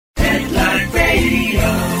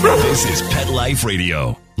This is Pet Life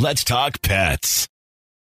Radio. Let's talk pets.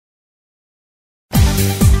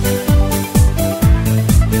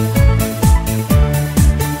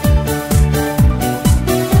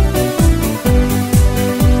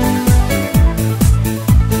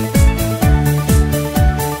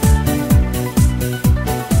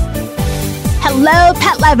 Hello,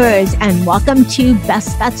 pet lovers, and welcome to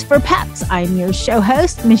Best Bets for Pets. I'm your show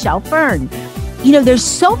host, Michelle Fern. You know, there's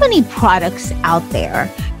so many products out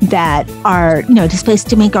there that are, displaced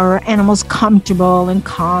to make our animals comfortable and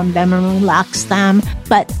calm them and relax them.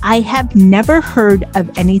 But I have never heard of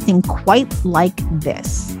anything quite like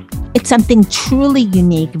this. It's something truly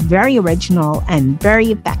unique, very original, and very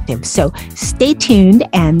effective. So stay tuned,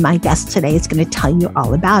 and my guest today is going to tell you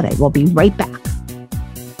all about it. We'll be right back.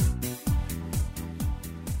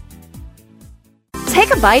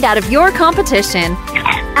 Take a bite out of your competition.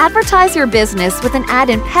 Advertise your business with an ad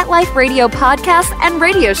in Pet Life Radio podcasts and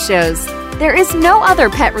radio shows. There is no other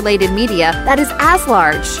pet-related media that is as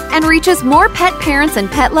large and reaches more pet parents and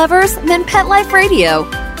pet lovers than Pet Life Radio.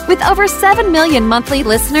 With over 7 million monthly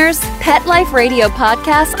listeners, Pet Life Radio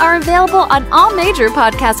podcasts are available on all major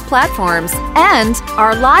podcast platforms, and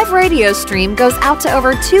our live radio stream goes out to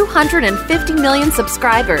over 250 million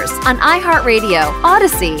subscribers on iHeartRadio,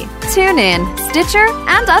 Odyssey, TuneIn, Stitcher,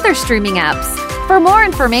 and other streaming apps. For more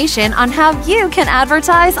information on how you can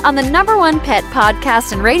advertise on the #1 pet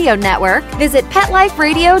podcast and radio network, visit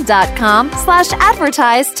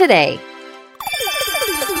PetLifeRadio.com/advertise today.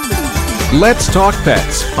 Let's Talk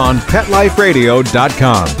Pets on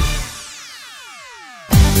PetLifeRadio.com.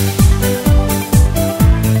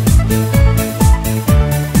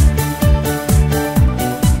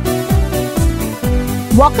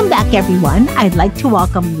 Welcome back, everyone. I'd like to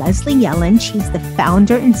welcome Leslie Yellen. She's the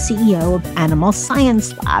founder and CEO of Animal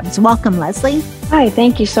Science Labs. Welcome, Leslie. Hi,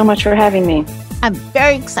 thank you so much for having me. I'm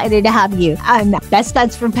very excited to have you on Best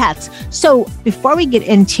Bets for Pets. So before we get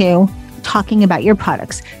into talking about your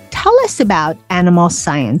products, tell us about Animal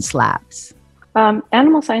Science Labs.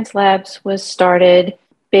 Animal Science Labs was started,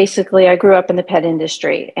 basically, I grew up in the pet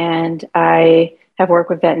industry, and I have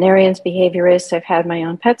worked with veterinarians, behaviorists. I've had my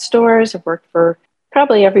own pet stores. I've worked for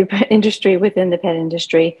probably every industry within the pet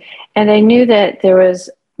industry. And I knew that there was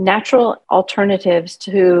natural alternatives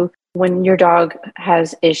to when your dog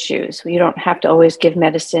has issues. You don't have to always give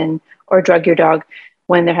medicine or drug your dog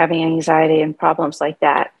when they're having anxiety and problems like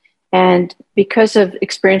that. And because of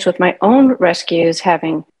experience with my own rescues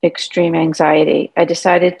having extreme anxiety, I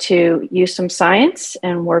decided to use some science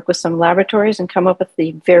and work with some laboratories and come up with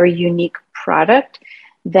the very unique product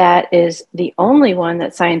that is the only one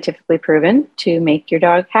that's scientifically proven to make your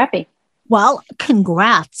dog happy. Well,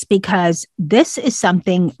 congrats, because this is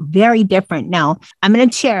something very different. Now, I'm going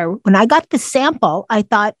to share, when I got the sample, I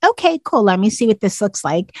thought, okay, cool. Let me see what this looks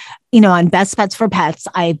like. On Best Bets for Pets,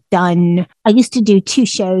 I used to do 2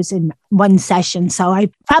 shows in one session. So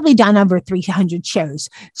I've probably done over 300 shows.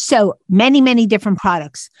 So many, many different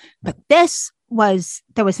products. But there was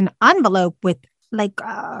an envelope with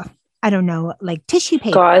tissue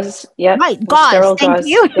paper. Gauze. Yeah. Right. Gauze. Thank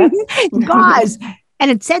you. Yep. Gauze. And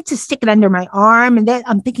it said to stick it under my arm. And then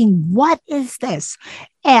I'm thinking, what is this?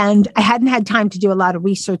 And I hadn't had time to do a lot of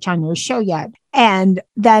research on your show yet. And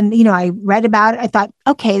then, I read about it. I thought,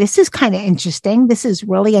 okay, this is kind of interesting. This is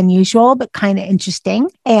really unusual, but kind of interesting.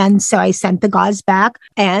 And so I sent the gauze back,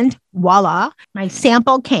 and voila, my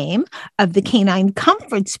sample came of the Canine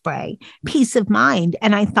Comfort Spray, Peace of Mind.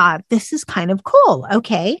 And I thought, this is kind of cool.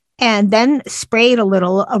 Okay. And then sprayed a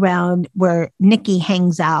little around where Nicky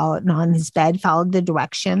hangs out and on his bed, followed the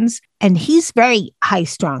directions. And he's very high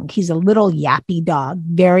strung. He's a little yappy dog,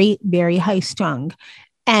 very, very high strung.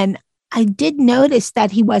 And I did notice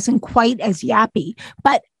that he wasn't quite as yappy,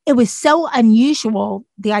 but it was so unusual,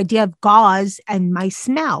 the idea of gauze and my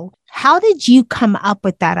smell. How did you come up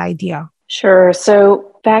with that idea? Sure.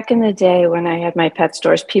 So back in the day when I had my pet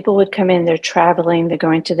stores, people would come in, they're traveling, they're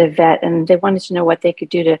going to the vet, and they wanted to know what they could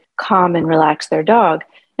do to calm and relax their dog.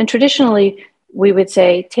 And traditionally, we would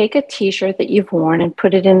say, take a t-shirt that you've worn and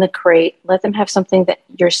put it in the crate. Let them have something that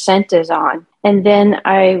your scent is on. And then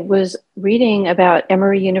I was reading about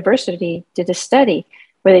Emory University did a study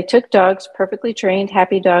where they took dogs, perfectly trained,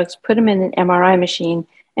 happy dogs, put them in an MRI machine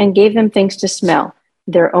and gave them things to smell.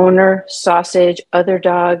 Their owner, sausage, other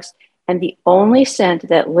dogs. And the only scent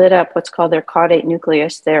that lit up what's called their caudate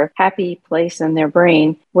nucleus, their happy place in their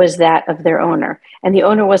brain, was that of their owner. And the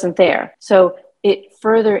owner wasn't there. So it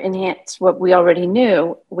further enhanced what we already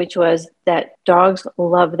knew, which was that dogs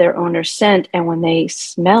love their owner's scent. And when they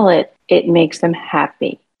smell it, it makes them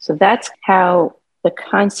happy. So that's how the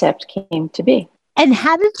concept came to be. And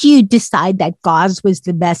how did you decide that gauze was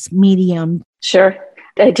the best medium? Sure.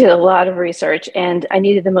 I did a lot of research and I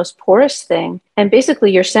needed the most porous thing. And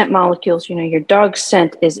basically your scent molecules, your dog's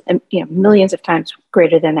scent is millions of times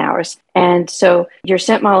greater than ours. And so your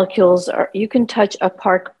scent molecules you can touch a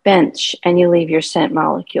park bench and you leave your scent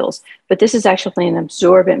molecules. But this is actually an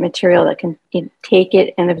absorbent material that can take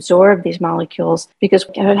it and absorb these molecules. Because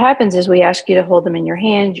what happens is we ask you to hold them in your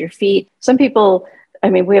hand, your feet. Some people,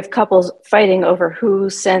 we have couples fighting over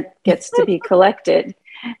whose scent gets to be collected.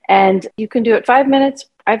 And you can do it 5 minutes.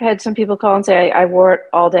 I've had some people call and say, I wore it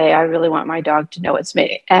all day. I really want my dog to know it's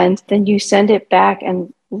me. And then you send it back.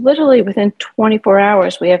 And literally within 24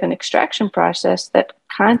 hours, we have an extraction process that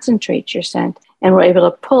concentrates your scent. And we're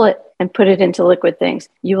able to pull it and put it into liquid things.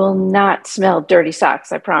 You will not smell dirty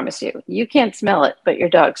socks, I promise you. You can't smell it, but your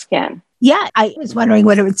dogs can. Yeah, I was wondering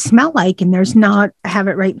what it would smell like. And I have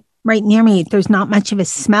it right near me. There's not much of a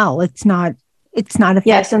smell. It's not effective.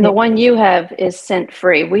 Yes, and the one you have is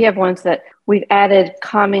scent-free. We have ones that we've added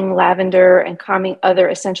calming lavender and calming other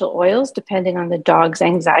essential oils depending on the dog's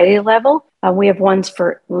anxiety level. We have ones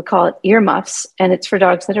we call it earmuffs, and it's for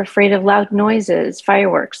dogs that are afraid of loud noises,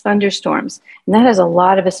 fireworks, thunderstorms. And that has a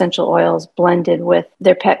lot of essential oils blended with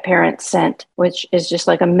their pet parent's scent, which is just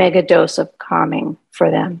like a mega dose of calming for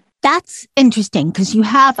them. That's interesting because you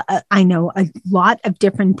have, I know, a lot of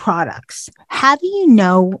different products. How do you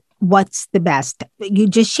know what's the best? You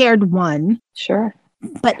just shared one. Sure.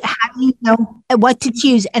 But how do you know what to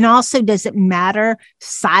choose? And also, does it matter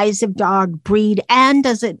size of dog, breed? And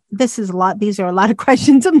these are a lot of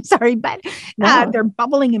questions. I'm sorry, but they're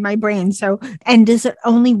bubbling in my brain. So, and does it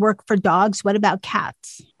only work for dogs? What about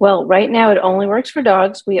cats? Well, right now it only works for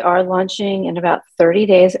dogs. We are launching in about 30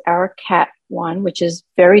 days our cat one, which is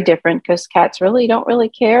very different because cats really don't really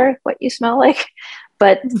care what you smell like.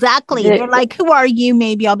 But exactly. They're like, who are you?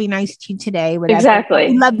 Maybe I'll be nice to you today. Whatever. Exactly.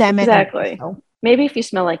 We love them. Exactly. Maybe if you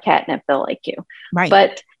smell like catnip, they'll like you. Right.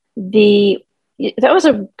 But that was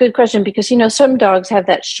a good question because, some dogs have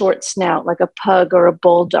that short snout like a pug or a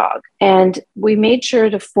bulldog. And we made sure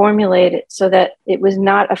to formulate it so that it was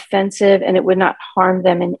not offensive and it would not harm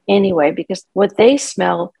them in any way because what they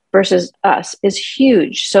smell versus us is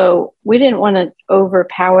huge. So we didn't want to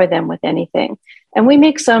overpower them with anything. And we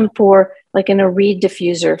make some for like in a reed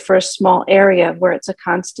diffuser for a small area where it's a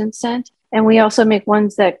constant scent. And we also make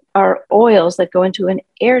ones that are oils that go into an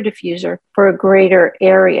air diffuser for a greater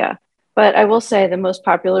area. But I will say the most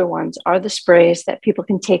popular ones are the sprays that people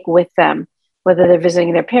can take with them, whether they're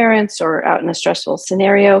visiting their parents or out in a stressful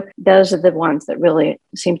scenario. Those are the ones that really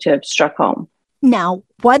seem to have struck home. Now,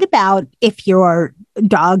 what about if your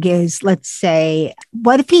dog is, let's say,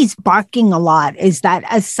 what if he's barking a lot? Is that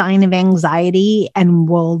a sign of anxiety? And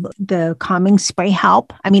will the calming spray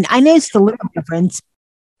help? I mean, I noticed a little difference.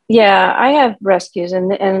 Yeah, I have rescues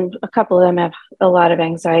and a couple of them have a lot of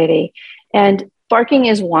anxiety. And barking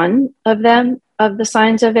is one of them, of the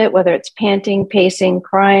signs of it, whether it's panting, pacing,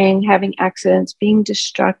 crying, having accidents, being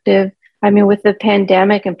destructive. With the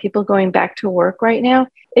pandemic and people going back to work right now,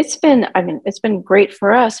 it's been great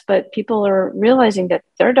for us, but people are realizing that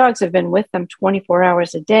their dogs have been with them 24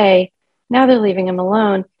 hours a day. Now they're leaving them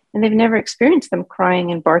alone and they've never experienced them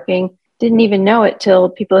crying and barking. Didn't even know it till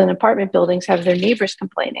people in apartment buildings have their neighbors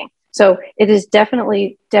complaining. So it is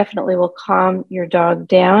definitely will calm your dog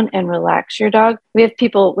down and relax your dog. We have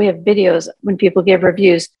videos when people give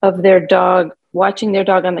reviews of their dog, watching their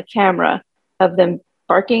dog on the camera, of them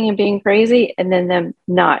barking and being crazy, and then them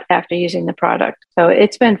not after using the product. So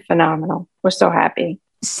it's been phenomenal. We're so happy.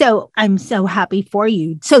 So I'm so happy for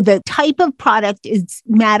you. So the type of product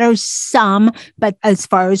matters some, but as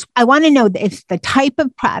far as I want to know if the type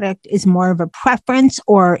of product is more of a preference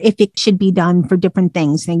or if it should be done for different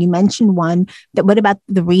things. And you mentioned one that, what about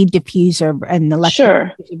the reed diffuser and the electric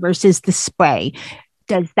diffuser versus the spray?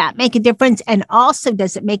 Does that make a difference? And also,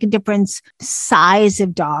 does it make a difference size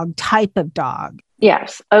of dog, type of dog?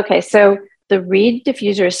 Yes. Okay. So the reed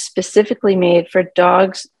diffuser is specifically made for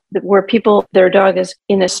dogs where their dog is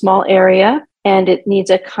in a small area and it needs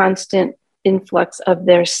a constant influx of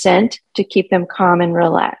their scent to keep them calm and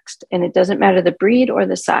relaxed. And it doesn't matter the breed or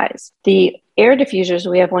the size. The air diffusers,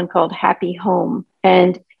 we have one called Happy Home,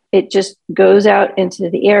 and it just goes out into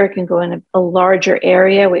the air. It can go in a larger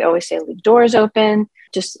area. We always say leave doors open,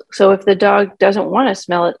 just so if the dog doesn't want to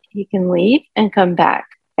smell it, he can leave and come back.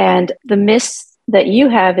 And the mist that you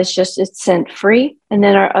have is it's scent free. And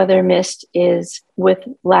then our other mist is with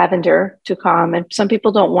lavender to calm. And some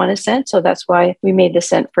people don't want a scent, so that's why we made the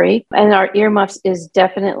scent free. And our earmuffs is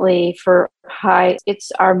definitely for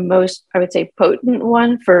it's our most, I would say, potent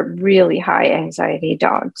one for really high anxiety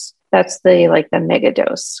dogs. That's the mega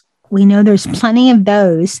dose. We know there's plenty of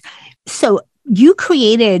those. So you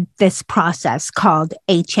created this process called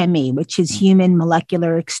HME, which is human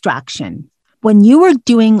molecular extraction. When you were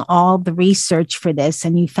doing all the research for this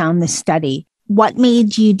and you found the study, what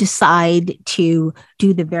made you decide to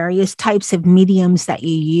do the various types of mediums that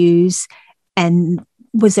you use? And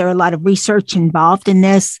was there a lot of research involved in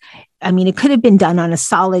this? I mean, it could have been done on a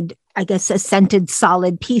solid, I guess, a scented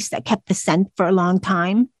solid piece that kept the scent for a long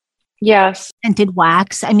time. Yes. Scented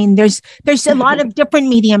wax. I mean, there's a lot of different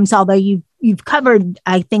mediums, although you've covered,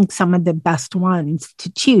 I think, some of the best ones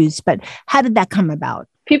to choose. But how did that come about?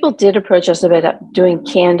 People did approach us about doing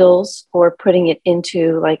candles or putting it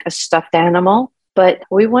into like a stuffed animal, but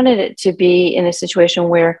we wanted it to be in a situation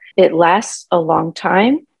where it lasts a long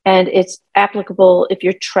time and it's applicable if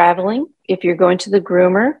you're traveling, if you're going to the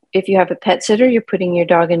groomer, if you have a pet sitter, you're putting your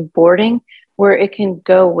dog in boarding where it can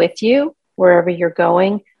go with you wherever you're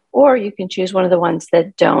going, or you can choose one of the ones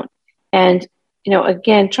that don't. And,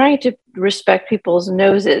 again, trying to respect people's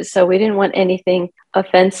noses. So we didn't want anything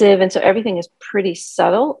offensive. And so everything is pretty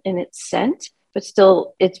subtle in its scent, but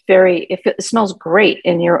still it smells great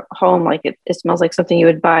in your home. Like it smells like something you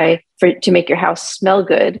would buy to make your house smell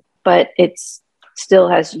good, but it's still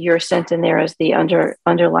has your scent in there as the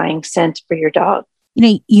underlying scent for your dog.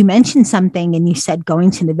 You mentioned something and you said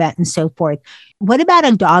going to the vet and so forth. What about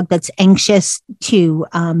a dog that's anxious to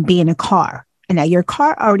be in a car? And now your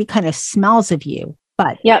car already kind of smells of you,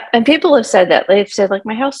 but. Yeah. And people have said that. They've said like,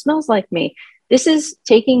 my house smells like me. This is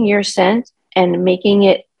taking your scent and making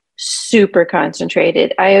it super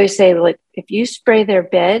concentrated. I always say, like, if you spray their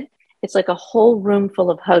bed, it's like a whole room full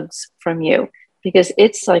of hugs from you because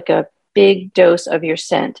it's like a big dose of your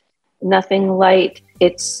scent. Nothing light.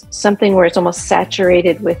 It's something where it's almost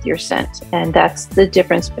saturated with your scent. And that's the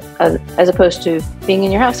difference as opposed to being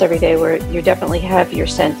in your house every day where you definitely have your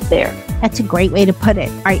scent there. That's a great way to put it.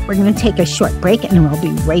 All right, we're going to take a short break and we'll be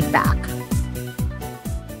right back.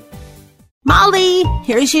 Molly,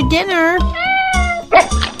 here's your dinner.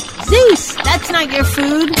 Zeus, that's not your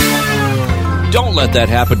food. Don't let that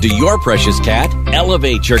happen to your precious cat.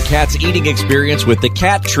 Elevate your cat's eating experience with the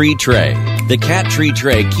Cat Tree Tray. The Cat Tree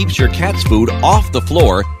Tray keeps your cat's food off the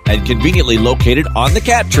floor and conveniently located on the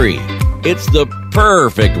cat tree. It's the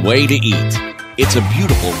perfect way to eat. It's a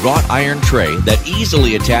beautiful wrought iron tray that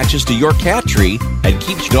easily attaches to your cat tree and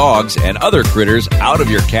keeps dogs and other critters out of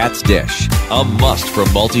your cat's dish. A must for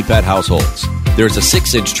multi-pet households. There's a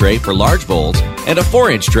 6-inch tray for large bowls and a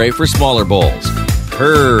 4-inch tray for smaller bowls.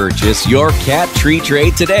 Purchase your Cat Tree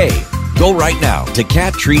Tray today. Go right now to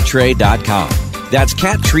cattreetray.com. That's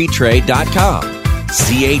cattreetray.com.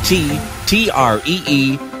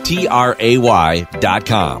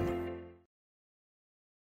 cattreetray.com.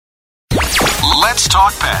 Let's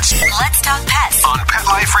talk pets Let's talk pets on Pet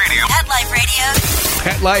Life Radio. Pet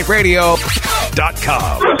Life Radio.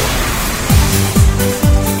 PetLifeRadio.com.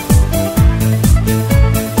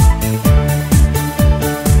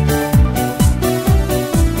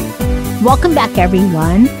 Welcome back,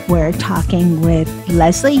 everyone. We're talking with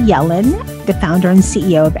Leslie Yellen, the founder and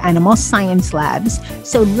CEO of Animal Science Labs.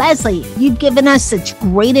 So, Leslie, you've given us such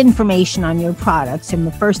great information on your products in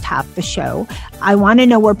the first half of the show. I want to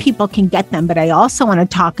know where people can get them, but I also want to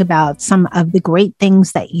talk about some of the great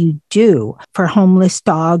things that you do for homeless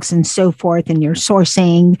dogs and so forth, and your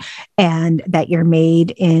sourcing and that you're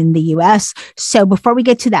made in the US. So before we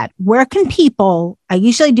get to that, where can people, I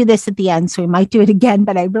usually do this at the end, so we might do it again,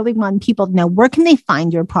 but I really want people to know, where can they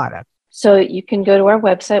find your product? So you can go to our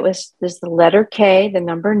website, which is the letter K, the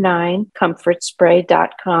number 9,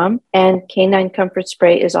 comfortspray.com. And K9 Comfort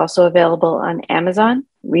Spray is also available on Amazon.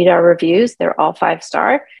 Read our reviews. They're all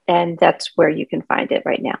 5-star. And that's where you can find it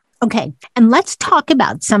right now. Okay. And let's talk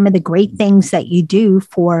about some of the great things that you do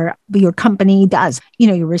for your company does.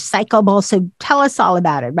 You're recyclable. So tell us all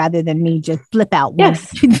about it rather than me just flip out one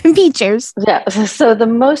features. Yeah. So the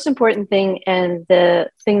most important thing and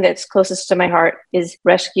the thing that's closest to my heart is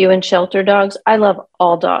rescue and shelter dogs. I love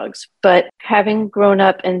all dogs, but having grown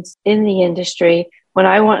up and in the industry, when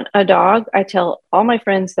I want a dog, I tell all my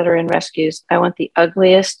friends that are in rescues, I want the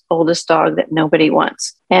ugliest, oldest dog that nobody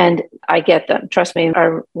wants. And I get them. Trust me,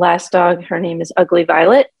 our last dog, her name is Ugly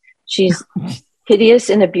Violet. She's hideous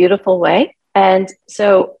in a beautiful way. And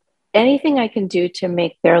so anything I can do to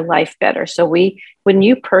make their life better. So when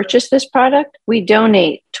you purchase this product, we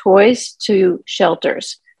donate toys to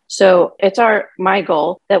shelters. So it's my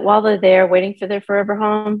goal that while they're there waiting for their forever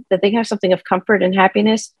home, that they can have something of comfort and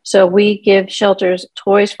happiness. So we give shelters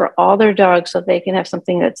toys for all their dogs so they can have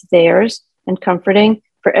something that's theirs and comforting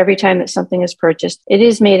for every time that something is purchased. It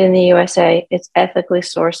is made in the USA. It's ethically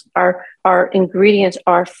sourced. Our ingredients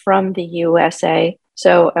are from the USA.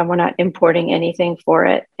 So, and we're not importing anything for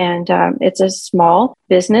it. And it's a small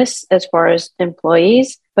business as far as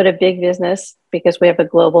employees, but a big business because we have a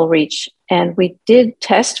global reach. And we did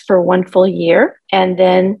test for 1 full year. And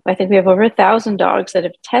then I think we have over 1,000 dogs that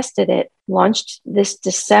have tested it, launched this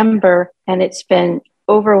December, and it's been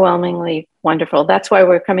overwhelmingly wonderful. That's why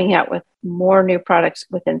we're coming out with more new products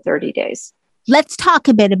within 30 days. Let's talk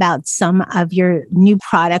a bit about some of your new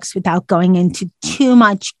products without going into too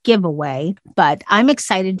much giveaway. But I'm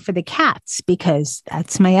excited for the cats because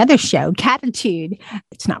that's my other show, Catitude.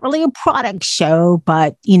 It's not really a product show,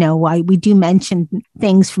 but we do mention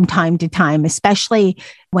things from time to time, especially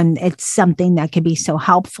when it's something that could be so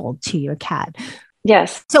helpful to your cat.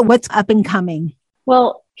 Yes. So what's up and coming?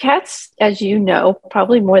 Well, cats, as you know,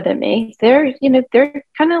 probably more than me, they're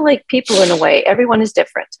kind of like people in a way. Everyone is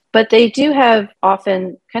different, but they do have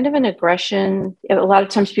often kind of an aggression. A lot of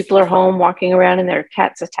times people are home walking around and their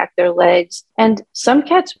cats attack their legs. And some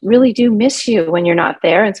cats really do miss you when you're not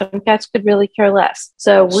there. And some cats could really care less.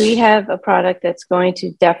 So we have a product that's going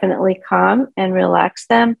to definitely calm and relax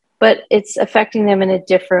them, but it's affecting them in a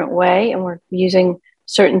different way. And we're using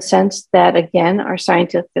certain scents that, again, are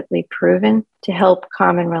scientifically proven to help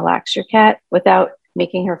calm and relax your cat without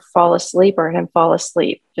making her fall asleep or him fall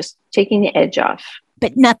asleep, just taking the edge off.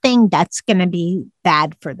 But nothing that's going to be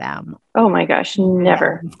bad for them. Oh my gosh,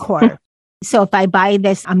 never. Yeah, of course. So if I buy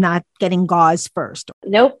this, I'm not getting gauze first.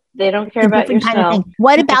 Nope, they don't care about your smell.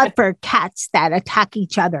 What about for cats that attack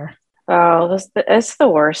each other? Oh, that's the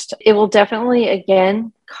worst. It will definitely,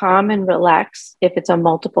 again, calm and relax if it's a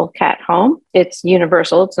multiple cat home. It's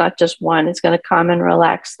universal. It's not just one. It's going to calm and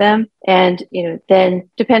relax them. And, then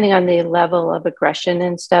depending on the level of aggression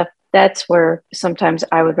and stuff, that's where sometimes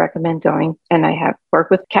I would recommend going. And I have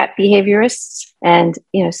worked with cat behaviorists and,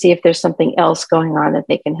 see if there's something else going on that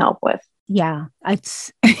they can help with. Yeah,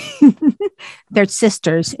 it's they're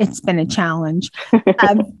sisters. It's been a challenge.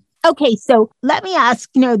 Okay, so let me ask,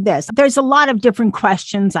 this. There's a lot of different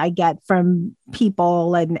questions I get from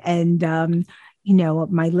people and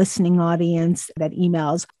my listening audience that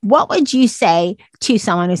emails. What would you say to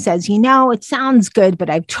someone who says, it sounds good,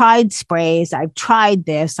 but I've tried sprays, I've tried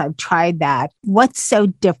this, I've tried that. What's so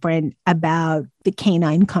different about the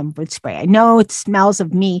Canine Comfort Spray? I know it smells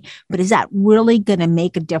of me, but is that really going to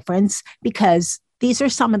make a difference? Because these are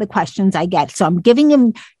some of the questions I get. So I'm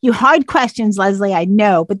giving you hard questions, Leslie, I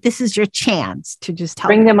know, but this is your chance to just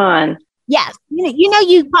bring them on. Yes.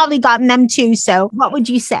 You've probably gotten them too. So what would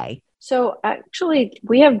you say? So actually,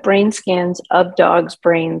 we have brain scans of dogs'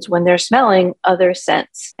 brains when they're smelling other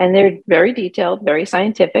scents, and they're very detailed, very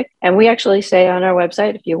scientific. And we actually say on our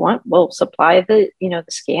website, if you want, we'll supply the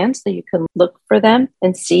scans so you can look for them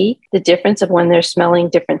and see the difference of when they're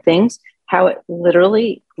smelling different things, how it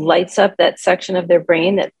literally lights up that section of their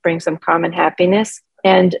brain that brings them calm and happiness.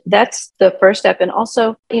 And that's the first step. And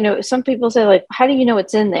also, some people say, like, how do you know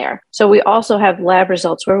it's in there? So we also have lab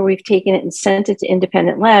results where we've taken it and sent it to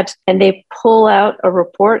independent labs, and they pull out a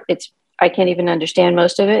report. I can't even understand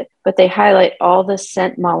most of it, but they highlight all the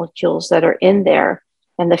scent molecules that are in there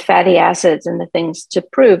and the fatty acids and the things to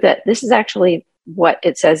prove that this is actually what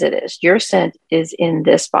it says it is. Your scent is in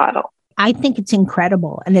this bottle. I think it's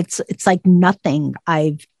incredible. And it's like nothing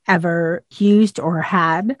I've ever used or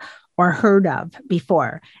had or heard of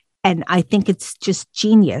before. And I think it's just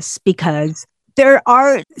genius because there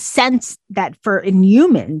are scents that in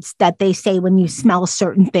humans that they say when you smell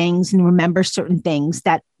certain things and remember certain things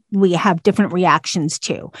that we have different reactions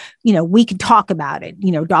to. We could talk about it,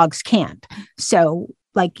 dogs can't. So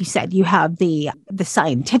like you said, you have the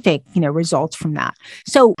scientific, results from that.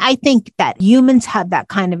 So I think that humans have that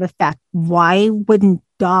kind of effect. Why wouldn't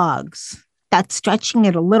dogs? That's stretching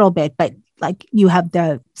it a little bit, but like you have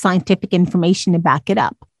the scientific information to back it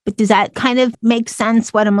up. But does that kind of make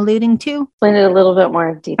sense what I'm alluding to? Explain it a little bit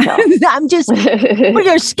more detail. I'm just, for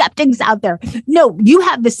your skeptics out there. No, you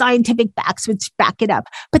have the scientific facts which back it up.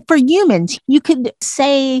 But for humans, you could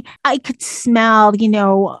say, I could smell,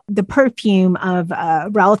 the perfume of a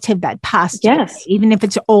relative that passed away, even if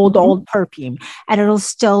it's old perfume. And it'll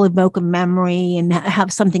still evoke a memory and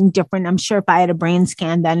have something different. I'm sure if I had a brain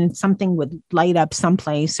scan, then something would light up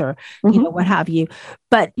someplace or, what have you.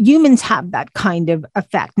 But humans have that kind of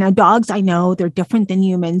effect. Now, dogs, I know they're different than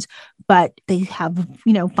humans, but they have,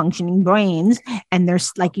 functioning brains. And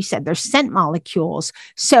there's, like you said, there's scent molecules.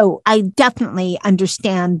 So I definitely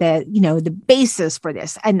understand the basis for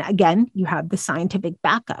this. And again, you have the scientific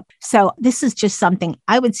backup. So this is just something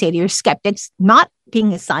I would say to your skeptics, not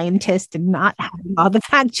being a scientist and not having all the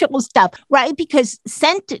factual stuff, right? Because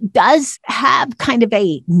scent does have kind of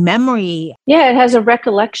a memory. Yeah, it has a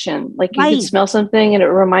recollection. Like you can smell something and it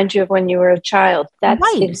reminds you of when you were a child. That's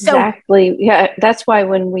exactly, that's why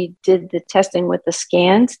when we did the testing with the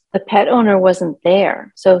scans, the pet owner wasn't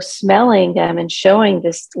there. So smelling them and showing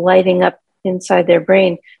this lighting up inside their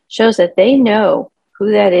brain shows that they know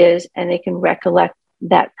who that is and they can recollect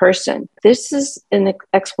that person. This is an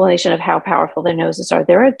explanation of how powerful their noses are.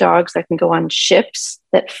 There are dogs that can go on ships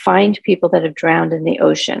that find people that have drowned in the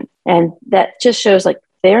ocean. And that just shows like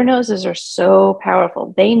their noses are so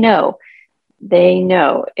powerful. They know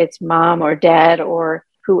it's mom or dad or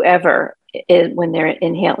whoever when they're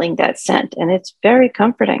inhaling that scent. And it's very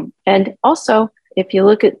comforting. And also, if you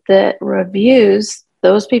look at the reviews,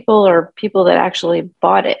 those people are people that actually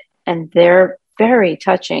bought it, and they're very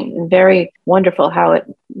touching and very wonderful how it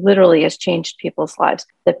literally has changed people's lives,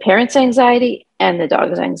 the parents' anxiety and the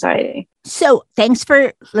dog's anxiety. So thanks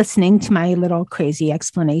for listening to my little crazy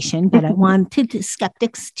explanation, but I wanted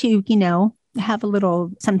skeptics to, have a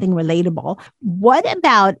little something relatable. What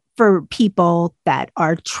about for people that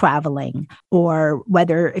are traveling, or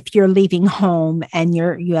whether if you're leaving home and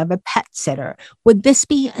you have a pet sitter, would this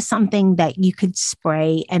be something that you could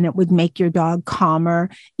spray and it would make your dog calmer?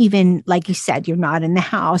 Even like you said, you're not in the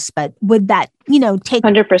house, but would that, take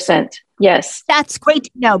 100%? Yes. That's great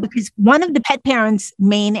to know, because one of the pet parents'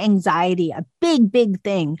 main anxiety, a big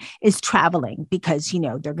thing, is traveling because,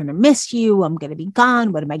 they're going to miss you. I'm going to be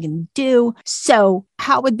gone. What am I going to do? So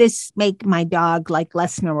how would this make my dog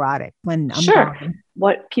less neurotic when I'm gone?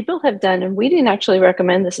 What people have done, and we didn't actually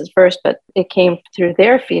recommend this at first, but it came through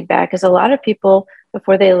their feedback, is a lot of people,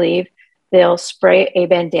 before they leave, they'll spray a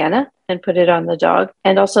bandana and put it on the dog.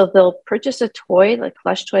 And also they'll purchase a toy, like a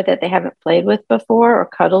plush toy that they haven't played with before or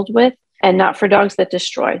cuddled with. And not for dogs that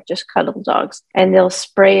destroy, just cuddle dogs. And they'll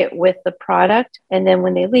spray it with the product. And then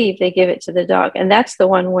when they leave, they give it to the dog. And that's the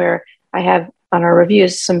one where I have on our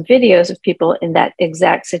reviews some videos of people in that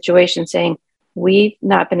exact situation saying, we've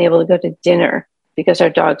not been able to go to dinner because our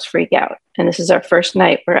dogs freak out. And this is our first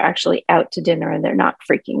night we're actually out to dinner and they're not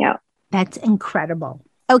freaking out. That's incredible.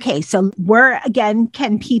 Okay, so where again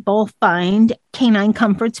can people find Canine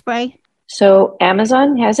Comfort Spray? So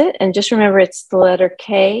Amazon has it. And just remember, it's the letter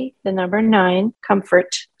K, the number 9,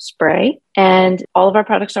 Comfort Spray. And all of our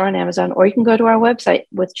products are on Amazon, or you can go to our website,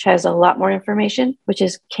 which has a lot more information, which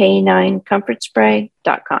is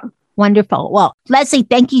k9comfortspray.com. Wonderful. Well, Leslie,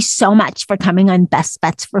 thank you so much for coming on Best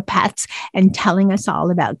Bets for Pets and telling us all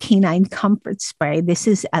about Canine Comfort Spray. This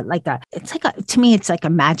is to me, it's like a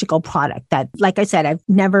magical product that, like I said, I've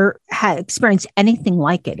never had experienced anything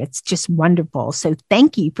like it. It's just wonderful. So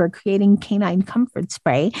thank you for creating Canine Comfort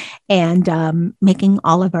Spray and making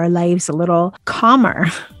all of our lives a little calmer.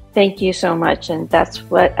 Thank you so much. And that's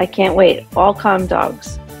what I can't wait. All calm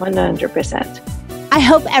dogs, 100%. I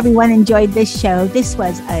hope everyone enjoyed this show. This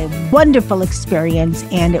was a wonderful experience,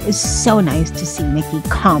 and it was so nice to see Nikki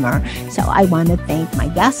calmer. So I want to thank my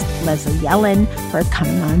guest, Leslie Yellen, for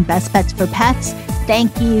coming on Best Bets for Pets.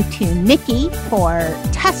 Thank you to Nikki for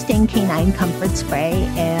testing Canine Comfort Spray,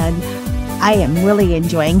 and I am really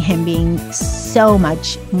enjoying him being so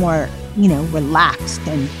much more relaxed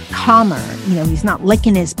and calmer. He's not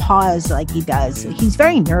licking his paws like he does. He's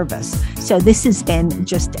very nervous. So this has been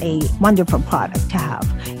just a wonderful product to have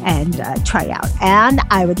and try out. And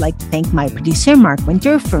I would like to thank my producer, Mark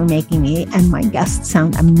Winter, for making me and my guests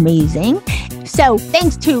sound amazing. So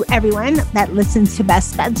thanks to everyone that listens to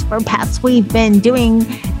Best Bets for Pets. We've been doing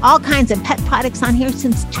all kinds of pet products on here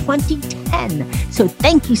since 2010. So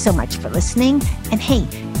thank you so much for listening. And hey,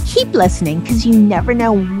 keep listening, because you never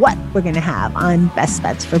know what we're going to have on Best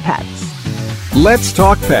Bets for Pets. Let's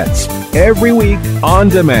Talk Pets, every week on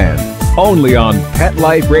demand, only on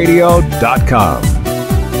PetLifeRadio.com.